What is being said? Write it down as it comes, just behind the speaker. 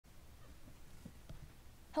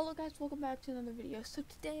Hello guys, welcome back to another video. So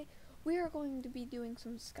today we are going to be doing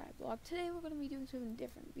some Skyblock. Today we're going to be doing something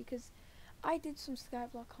different because I did some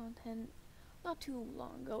Skyblock content not too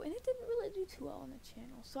long ago and it didn't really do too well on the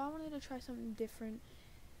channel. So I wanted to try something different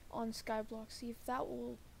on Skyblock, see if that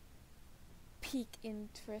will pique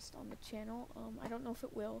interest on the channel. I don't know if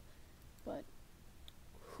it will, but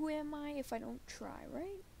who am I if I don't try,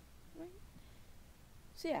 right?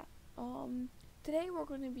 So yeah, today we're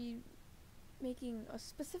going to be making a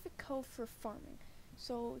specific code for farming.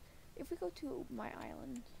 So if we go to my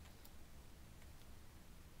island,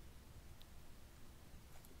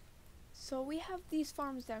 so we have these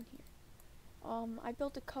farms down here. I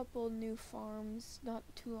built a couple new farms not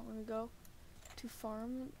too long ago to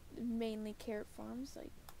farm, mainly carrot farms.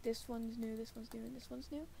 Like this one's new, this one's new, and this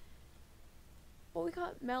one's new. But we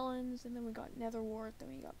got melons, and then we got netherwort, then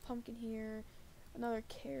we got pumpkin here, another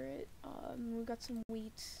carrot, we got some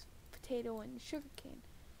wheat, potato, and sugarcane.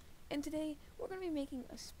 And today we're going to be making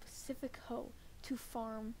a specific hoe to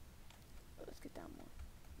farm, let's get down more,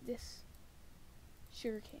 this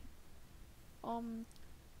sugarcane.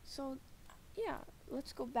 So yeah,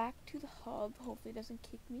 let's go back to the hub. Hopefully it doesn't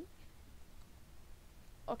kick me.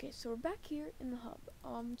 Okay, so we're back here in the hub.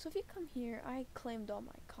 So if you come here, I claimed all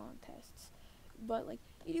my contests, but like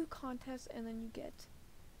you do contests and then you get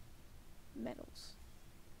medals.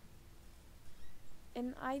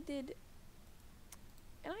 And I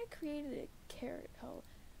created a carrot hoe.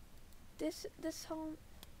 This hoe,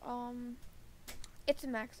 it's a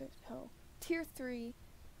max hoe. Tier 3,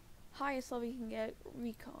 highest level you can get,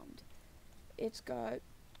 recommed. It's got,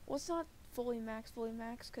 well, it's not fully max,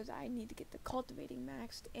 because I need to get the cultivating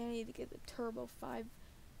maxed, and I need to get the turbo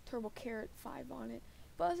carrot 5 on it.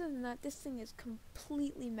 But other than that, this thing is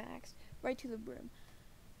completely maxed, right to the brim.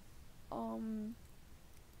 And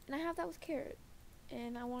I have that with carrot,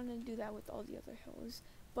 and I wanted to do that with all the other hoes,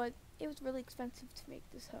 but it was really expensive to make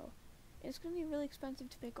this hoe. And it's going to be really expensive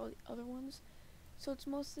to make all the other ones, so it's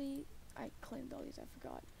mostly, I claimed all these, I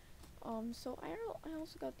forgot. So I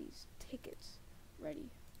also got these tickets ready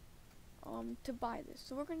to buy this.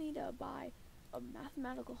 So we're going to need to buy a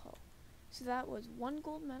mathematical hoe. So that was 1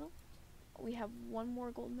 gold medal. We have 1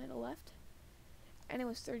 more gold medal left. And it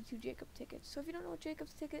was 32 Jacob tickets. So if you don't know what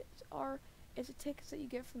Jacob's tickets are, it's the tickets that you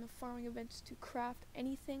get from the farming events to craft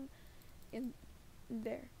anything in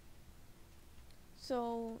there.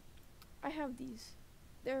 So I have these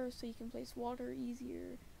there so you can place water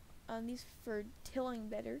easier. These for tilling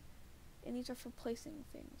better, and these are for placing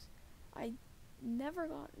things. I never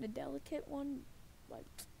got the delicate one, but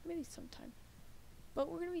maybe sometime. But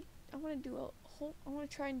I want to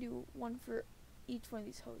try and do one for each one of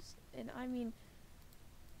these hoes, and I mean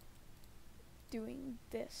doing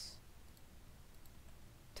this.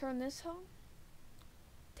 Turn this hoe,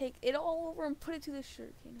 take it all over and put it to the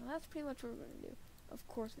sugarcane. Now that's pretty much what we're going to do, of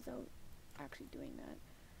course, without actually doing that.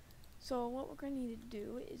 So what we're going to need to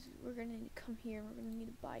do is we're going to need to come here and we're going to need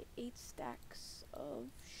to buy 8 stacks of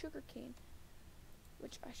sugarcane,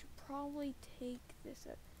 which I should probably take this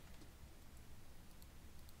at.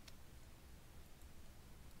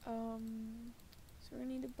 So we're going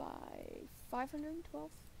to need to buy 512.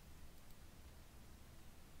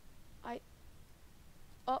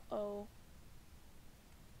 Uh-oh.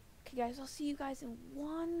 Okay guys, I'll see you guys in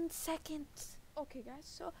 1 second. Okay guys,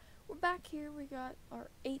 so we're back here. We got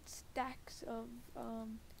our 8 stacks of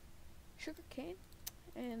sugarcane,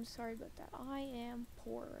 and sorry about that, I am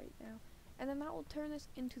poor right now. And then that will turn this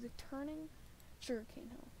into the turning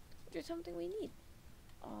sugarcane hoe, which is something we need.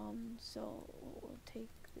 So we'll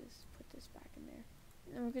take this, put this back in there,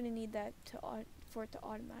 and then we're gonna need that for it to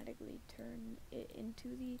automatically turn it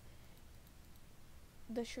into the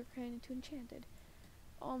sugarcane into enchanted.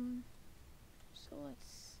 So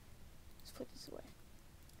let's put this away.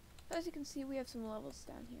 As you can see, we have some levels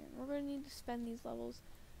down here, and we're going to need to spend these levels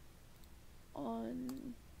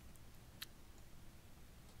on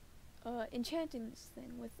enchanting this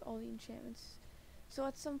thing with all the enchantments. So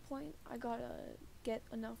at some point, I gotta get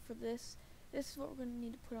enough for this. This is what we're going to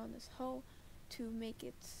need to put on this hoe to make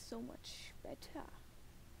it so much better.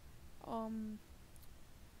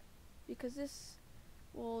 Because this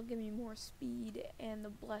will give me more speed, and the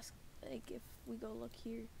bless, like if we go look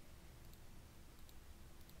here,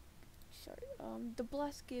 the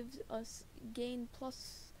bless gives us gain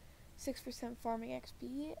plus 6% farming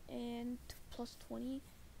XP and plus 20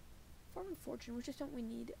 farming fortune, which is something we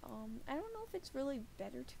need. I don't know if it's really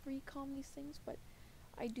better to recom these things, but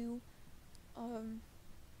I do.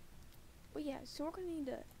 But yeah, so we're gonna need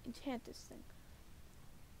to enchant this thing.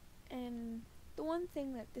 And the one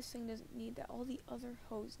thing that this thing doesn't need that all the other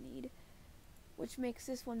hoes need, which makes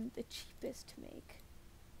this one the cheapest to make,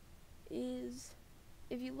 is,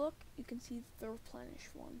 if you look, you can see the replenish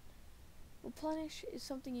one. Replenish is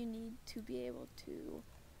something you need to be able to,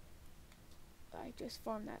 I just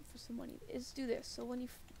farmed that for some money, is do this. So when you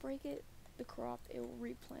break it, the crop, it will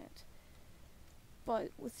replant.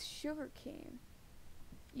 But with sugarcane,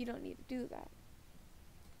 you don't need to do that.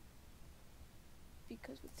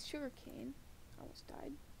 Because with sugarcane, I almost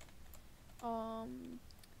died,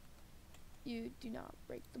 you do not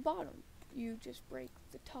break the bottom. You just break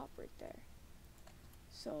the top right there.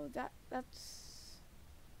 So that's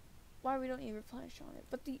why we don't need replenish on it.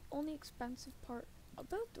 But the only expensive part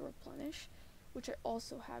about the replenish, which I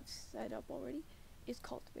also have set up already, is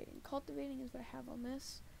cultivating. Cultivating is what I have on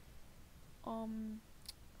this. And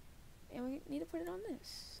we need to put it on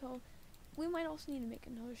this. So we might also need to make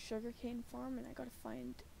another sugarcane farm, and I gotta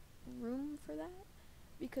find room for that,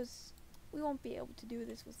 because we won't be able to do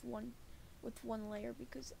this with one layer,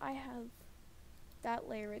 because I have that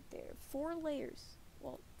layer right there. 4 layers,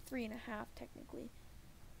 well, 3.5 technically,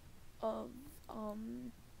 of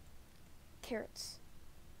carrots.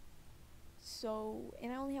 So,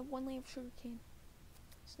 and I only have 1 layer of sugarcane.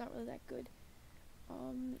 It's not really that good.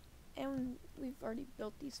 And we've already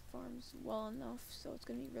built these farms well enough, so it's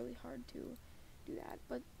gonna be really hard to do that.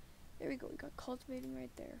 But there we go. We got cultivating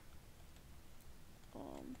right there.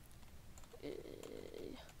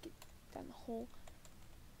 Get down the hole.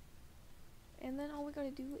 And then all we gotta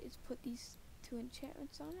do is put these 2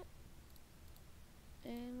 enchantments on it,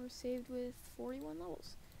 and we're saved with 41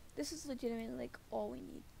 levels. This is legitimately like all we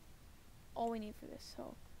need. All we need for this.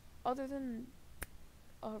 So, other than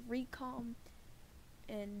recom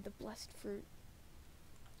and the blessed fruit,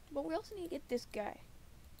 but we also need to get this guy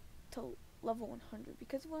to level 100,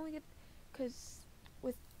 because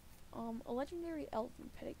with a legendary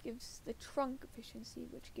elephant pet, it gives the trunk efficiency,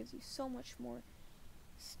 which gives you so much more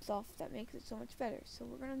stuff that makes it so much better. So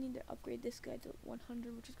we're gonna need to upgrade this guy to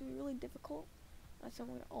 100, which is gonna be really difficult. That's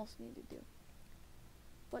something we also need to do.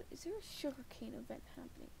 But is there a sugarcane event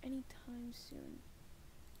happening anytime soon?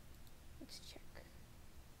 Let's check.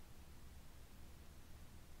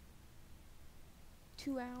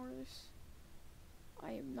 2 hours.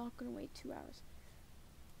 I am not gonna wait 2 hours.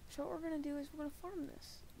 So what we're gonna do is we're gonna farm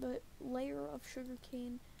this. The layer of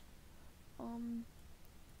sugarcane.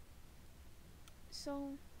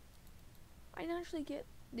 So I actually get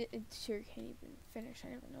sugarcane even finished. I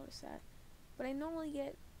never noticed that, but I normally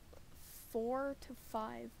get 4 to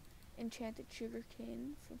 5 enchanted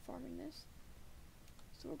sugarcane from farming this.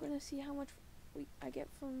 So we're gonna see how much I get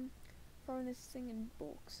from farming this thing in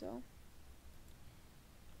bulk. So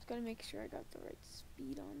just gotta make sure I got the right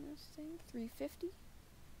speed on this thing. 350.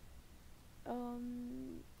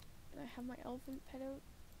 And I have my elephant pet out.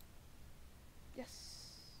 Yes.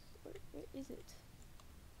 Where is it?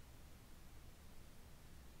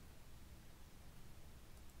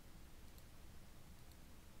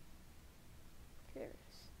 There it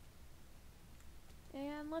is.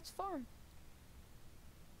 And let's farm.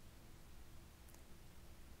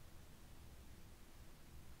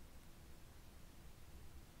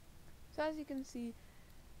 So as you can see,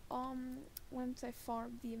 once I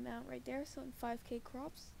farm the amount right there, so in 5k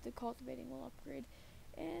crops, the cultivating will upgrade,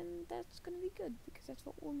 and that's gonna be good because that's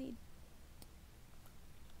what we'll need.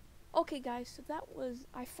 Okay guys, so that was,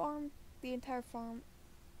 I farmed the entire farm.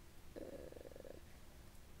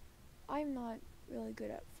 I'm not really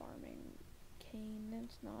good at farming cane.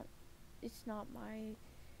 It's not my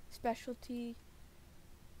specialty.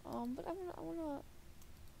 But I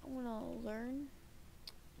wanna learn.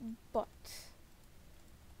 But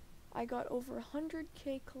I got over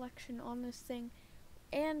 100k collection on this thing,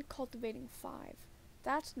 and cultivating 5.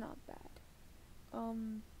 That's not bad.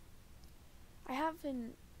 I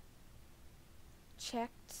haven't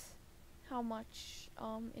checked how much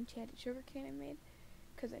enchanted sugarcane I made,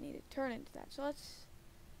 because I need to turn into that. So let's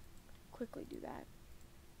quickly do that.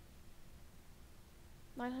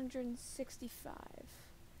 965.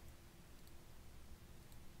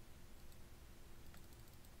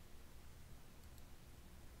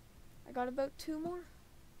 I got about 2 more,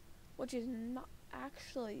 which is not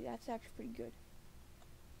actually, that's actually pretty good.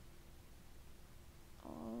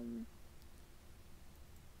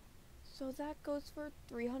 So that goes for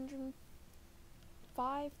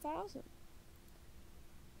 305,000.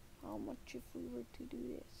 How much if we were to do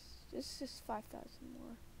this? This is 5,000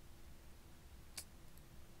 more.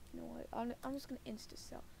 You know what? I'm just gonna insta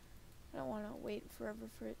sell. I don't want to wait forever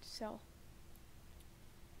for it to sell.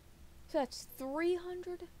 So that's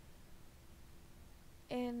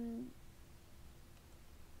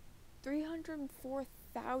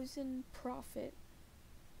 304,000 profit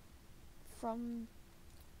from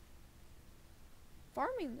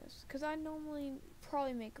farming this, because I normally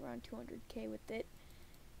probably make around 200k with it,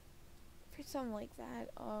 for something like that.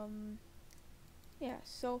 Yeah,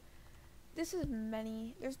 so there's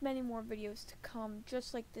many more videos to come,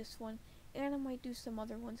 just like this one, and I might do some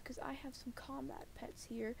other ones, because I have some combat pets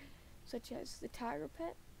here, such as the tiger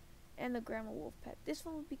pet and the grandma wolf pet. This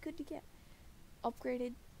one would be good to get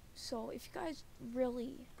upgraded, so if you guys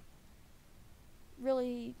really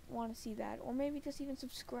want to see that, or maybe just even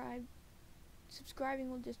subscribing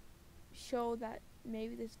will just show that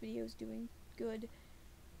maybe this video is doing good,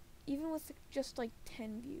 even with just like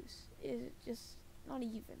 10 views. Is just not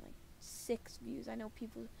even like 6 views. I know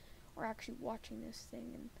people are actually watching this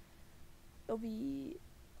thing, and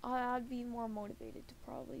I'd be more motivated to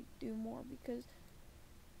probably do more, because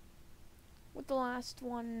with the last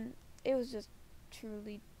one, it was just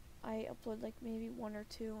truly, I uploaded like maybe 1 or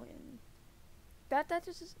 2, and that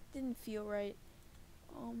just didn't feel right.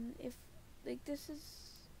 If like this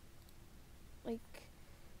is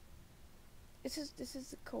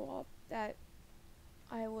the co-op that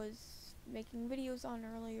I was making videos on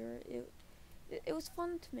earlier. It was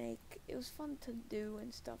fun to make. It was fun to do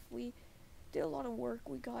and stuff. We did a lot of work.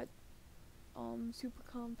 We got super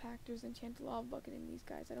compactors, enchanted lava bucket, and these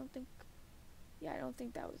guys. I don't think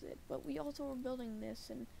that was it. But we also were building this,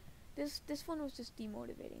 and this one was just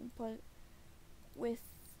demotivating. But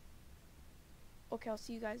okay, I'll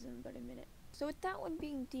see you guys in about a minute. So with that one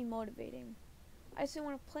being demotivating, I just didn't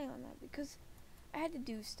want to play on that, because I had to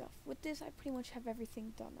do stuff. With this, I pretty much have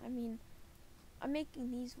everything done. I mean, I'm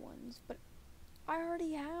making these ones, but I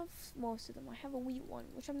already have most of them. I have a wheat one,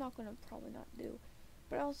 which I'm not going to probably not do.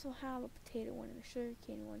 But I also have a potato one and a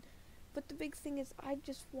sugarcane one. But the big thing is, I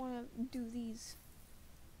just want to do these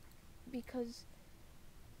because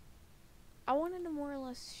I wanted to more or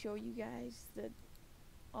less show you guys the,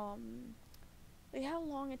 like how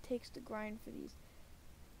long it takes to grind for these.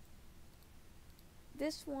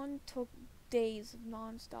 This one took days of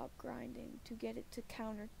non-stop grinding to get it to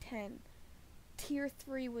counter 10. Tier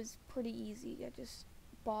 3 was pretty easy. I just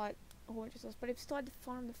bought a whole bunch of stuff, but I still had to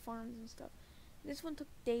farm the farms and stuff. This one took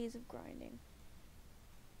days of grinding.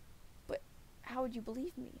 But how would you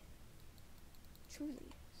believe me?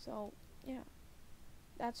 Truly. So, yeah.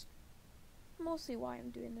 That's mostly why I'm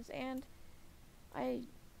doing this, and I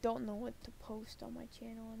don't know what to post on my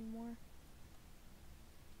channel anymore.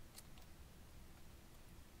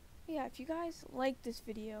 Yeah, if you guys like this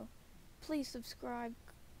video, please subscribe,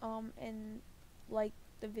 and like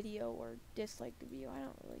the video or dislike the video. I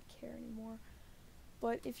don't really care anymore.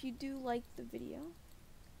 But if you do like the video,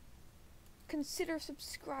 consider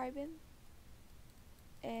subscribing.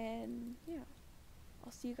 And yeah,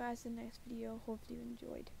 I'll see you guys in the next video. Hope you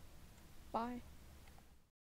enjoyed. Bye.